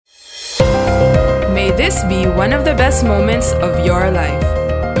May this be one of the best moments of your life.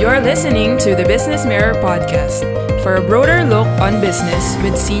 You're listening to the Business Mirror podcast for a broader look on business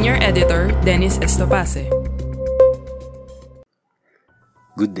with Senior Editor Dennis Estopace.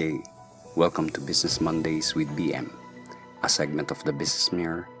 Good day. Welcome to Business Mondays with BM, a segment of the Business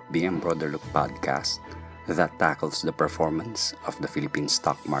Mirror BM Broader Look podcast that tackles the performance of the Philippine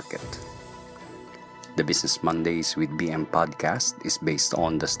stock market. The Business Mondays with BM podcast is based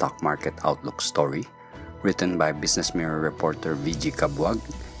on the stock market outlook story written by Business Mirror reporter VG Kabuag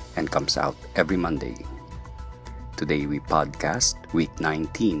and comes out every Monday. Today we podcast week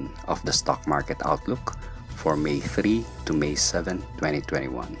 19 of the stock market outlook for May 3 to May 7,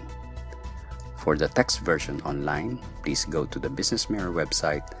 2021. For the text version online, please go to the Business Mirror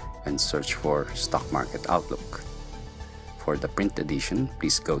website and search for Stock Market Outlook. For the print edition,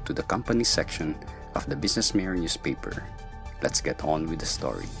 please go to the company section of the Business Mirror newspaper. Let's get on with the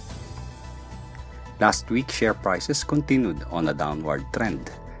story. Last week, share prices continued on a downward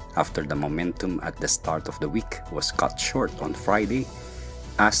trend after the momentum at the start of the week was cut short on Friday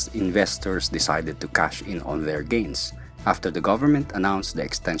as investors decided to cash in on their gains after the government announced the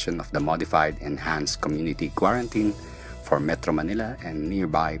extension of the modified enhanced community quarantine for Metro Manila and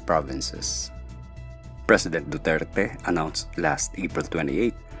nearby provinces. President Duterte announced last April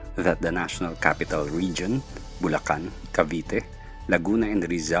 28 that the National Capital Region, Bulacan, Cavite, Laguna and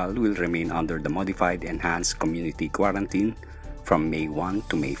Rizal will remain under the modified enhanced community quarantine from May 1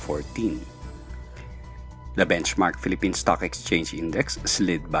 to May 14. The benchmark Philippine Stock Exchange Index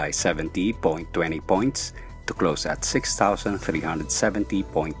slid by 70.20 points to close at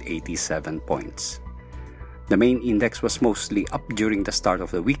 6,370.87 points. The main index was mostly up during the start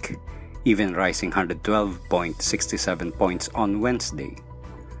of the week, even rising 112.67 points on Wednesday.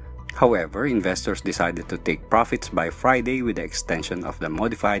 However, investors decided to take profits by Friday with the extension of the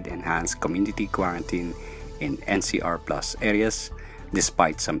modified enhanced community quarantine in NCR Plus areas,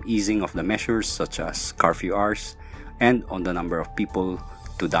 despite some easing of the measures such as curfew hours and on the number of people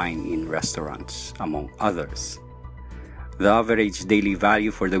to dine in restaurants, among others. The average daily value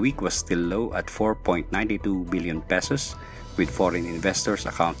for the week was still low at 4.92 billion pesos, with foreign investors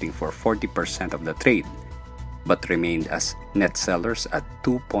accounting for 40% of the trade, but remained as net sellers at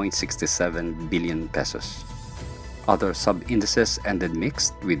 2.67 billion pesos. Other sub-indices ended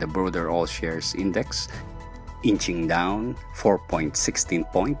mixed, with the broader all-shares index inching down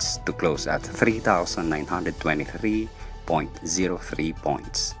 4.16 points to close at 3,923.03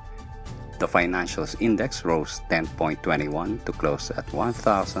 points. The financials index rose 10.21 to close at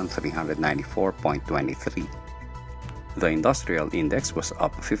 1,394.23. The industrial index was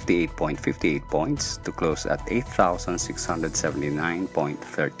up 58.58 points to close at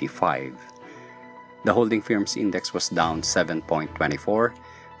 8,679.35. The holding firms index was down 7.24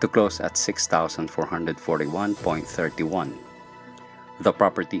 to close at 6,441.31. The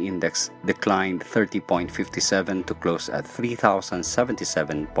property index declined 30.57 to close at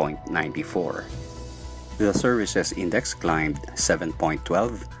 3,077.94. The services index climbed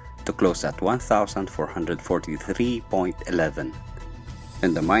 7.12 to close at 1,443.11.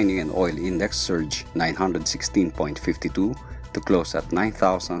 And the mining and oil index surged 916.52 to close at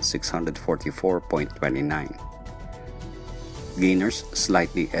 9,644.29. Gainers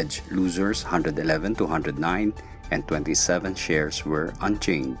slightly edged losers 111 to 109, and 27 shares were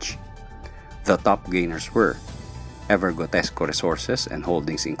unchanged. The top gainers were Evergotesco Resources and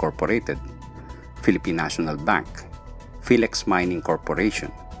Holdings Incorporated, Philippine National Bank, Philex Mining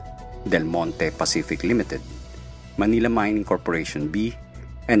Corporation, Del Monte Pacific Limited, Manila Mining Corporation B,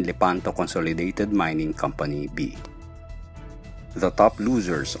 and Lepanto Consolidated Mining Company B. The top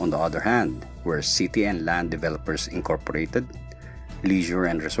losers, on the other hand, were City and Land Developers Incorporated, Leisure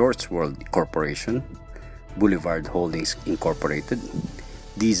and Resorts World Corporation, Boulevard Holdings Incorporated,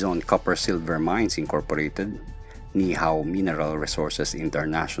 D-Zone Copper Silver Mines Incorporated, Nihao Mineral Resources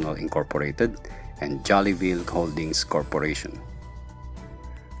International Incorporated, and Jollyville Holdings Corporation.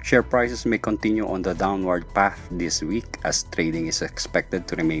 Share prices may continue on the downward path this week as trading is expected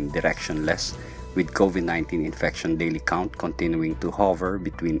to remain directionless, with COVID-19 infection daily count continuing to hover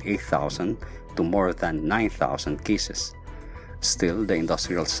between 8,000 to more than 9,000 cases. Still, the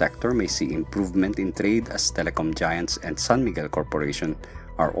industrial sector may see improvement in trade as telecom giants and San Miguel Corporation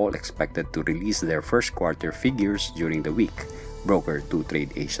are all expected to release their first quarter figures during the week, broker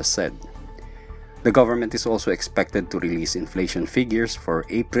 2Trade Asia said. The government is also expected to release inflation figures for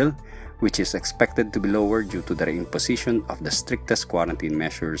April, which is expected to be lower due to the imposition of the strictest quarantine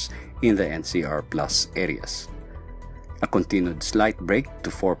measures in the NCR Plus areas. A continued slight break to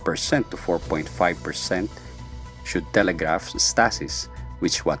 4% to 4.5% should telegraph stasis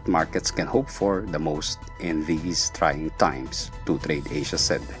which what markets can hope for the most in these trying times, 2Trade Asia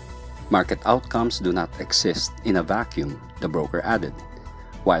said. Market outcomes do not exist in a vacuum, the broker added.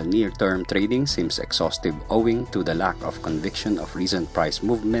 While near-term trading seems exhaustive owing to the lack of conviction of recent price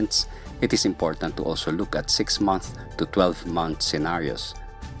movements, it is important to also look at 6-month to 12-month scenarios,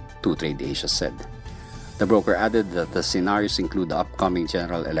 2Trade Asia said. The broker added that the scenarios include the upcoming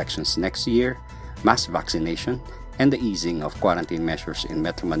general elections next year, mass vaccination, and the easing of quarantine measures in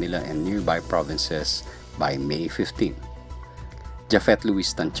Metro Manila and nearby provinces by May 15. Jafet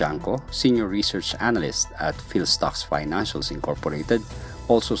Luis Tanchanco, Senior Research Analyst at PhilStocks Financials Incorporated,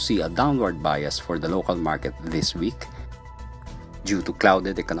 also see a downward bias for the local market this week due to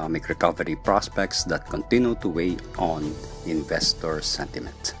clouded economic recovery prospects that continue to weigh on investor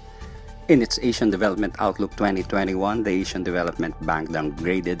sentiment. In its Asian Development Outlook 2021, the Asian Development Bank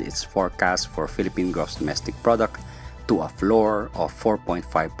downgraded its forecast for Philippine gross domestic product to a floor of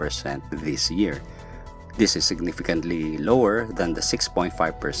 4.5% this year. This is significantly lower than the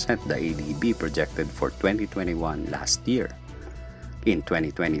 6.5% the ADB projected for 2021 last year. In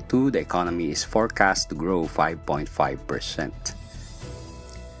 2022, the economy is forecast to grow 5.5%.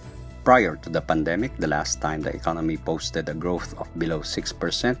 Prior to the pandemic, the last time the economy posted a growth of below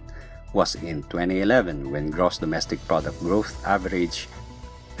 6% was in 2011 when gross domestic product growth averaged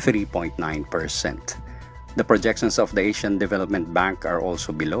 3.9%. The projections of the Asian Development Bank are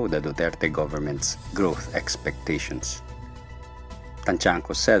also below the Duterte government's growth expectations.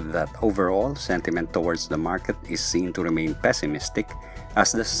 Tanchanco said that overall sentiment towards the market is seen to remain pessimistic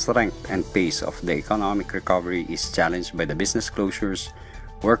as the strength and pace of the economic recovery is challenged by the business closures,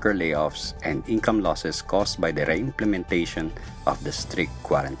 worker layoffs, and income losses caused by the reimplementation of the strict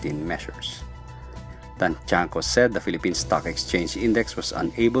quarantine measures. Tanchanco said the Philippine Stock Exchange Index was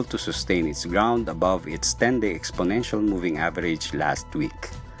unable to sustain its ground above its 10-day exponential moving average last week.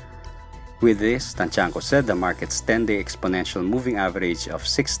 With this, Tanchanco said the market's 10-day exponential moving average of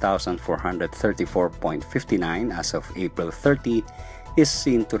 6,434.59 as of April 30 is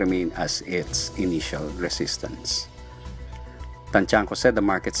seen to remain as its initial resistance. Tanchanco said the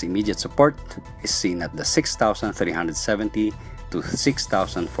market's immediate support is seen at the 6,370 to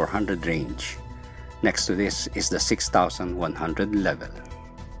 6,400 range. Next to this is the 6,100 level.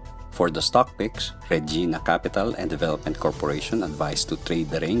 For the stock picks, Regina Capital and Development Corporation advised to trade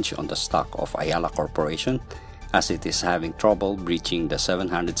the range on the stock of Ayala Corporation as it is having trouble breaching the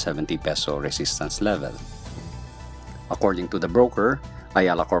 770 peso resistance level. According to the broker,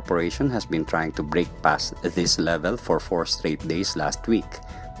 Ayala Corporation has been trying to break past this level for 4 straight days last week,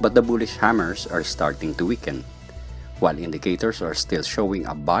 but the bullish hammers are starting to weaken. While indicators are still showing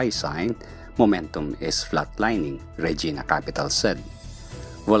a buy sign, momentum is flatlining, Regina Capital said.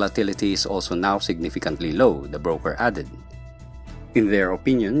 Volatility is also now significantly low, the broker added. In their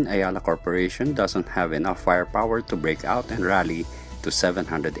opinion, Ayala Corporation doesn't have enough firepower to break out and rally to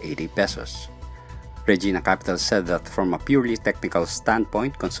 780 pesos. Regina Capital said that from a purely technical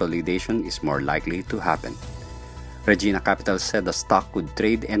standpoint, consolidation is more likely to happen. Regina Capital said the stock could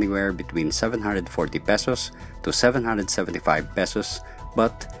trade anywhere between 740 pesos to 775 pesos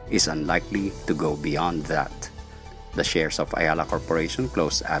but is unlikely to go beyond that. The shares of Ayala Corporation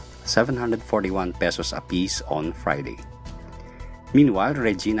closed at 741 pesos apiece on Friday. Meanwhile,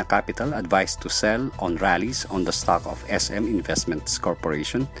 Regina Capital advised to sell on rallies on the stock of SM Investments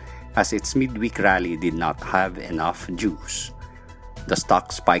Corporation as its midweek rally did not have enough juice. The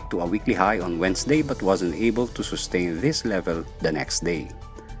stock spiked to a weekly high on Wednesday but wasn't able to sustain this level the next day.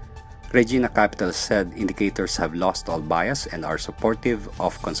 Regina Capital said indicators have lost all bias and are supportive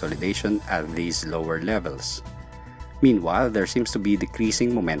of consolidation at these lower levels. Meanwhile, there seems to be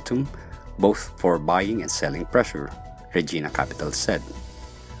decreasing momentum both for buying and selling pressure, Regina Capital said.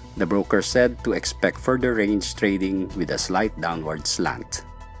 The broker said to expect further range trading with a slight downward slant.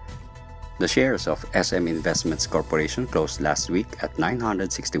 The shares of SM Investments Corporation closed last week at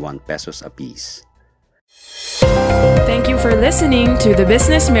 961 pesos apiece. Thank you for listening to the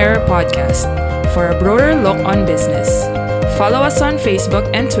Business Mirror podcast. For a broader look on business, follow us on Facebook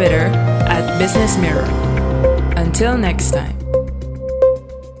and Twitter at Business Mirror. Until next time.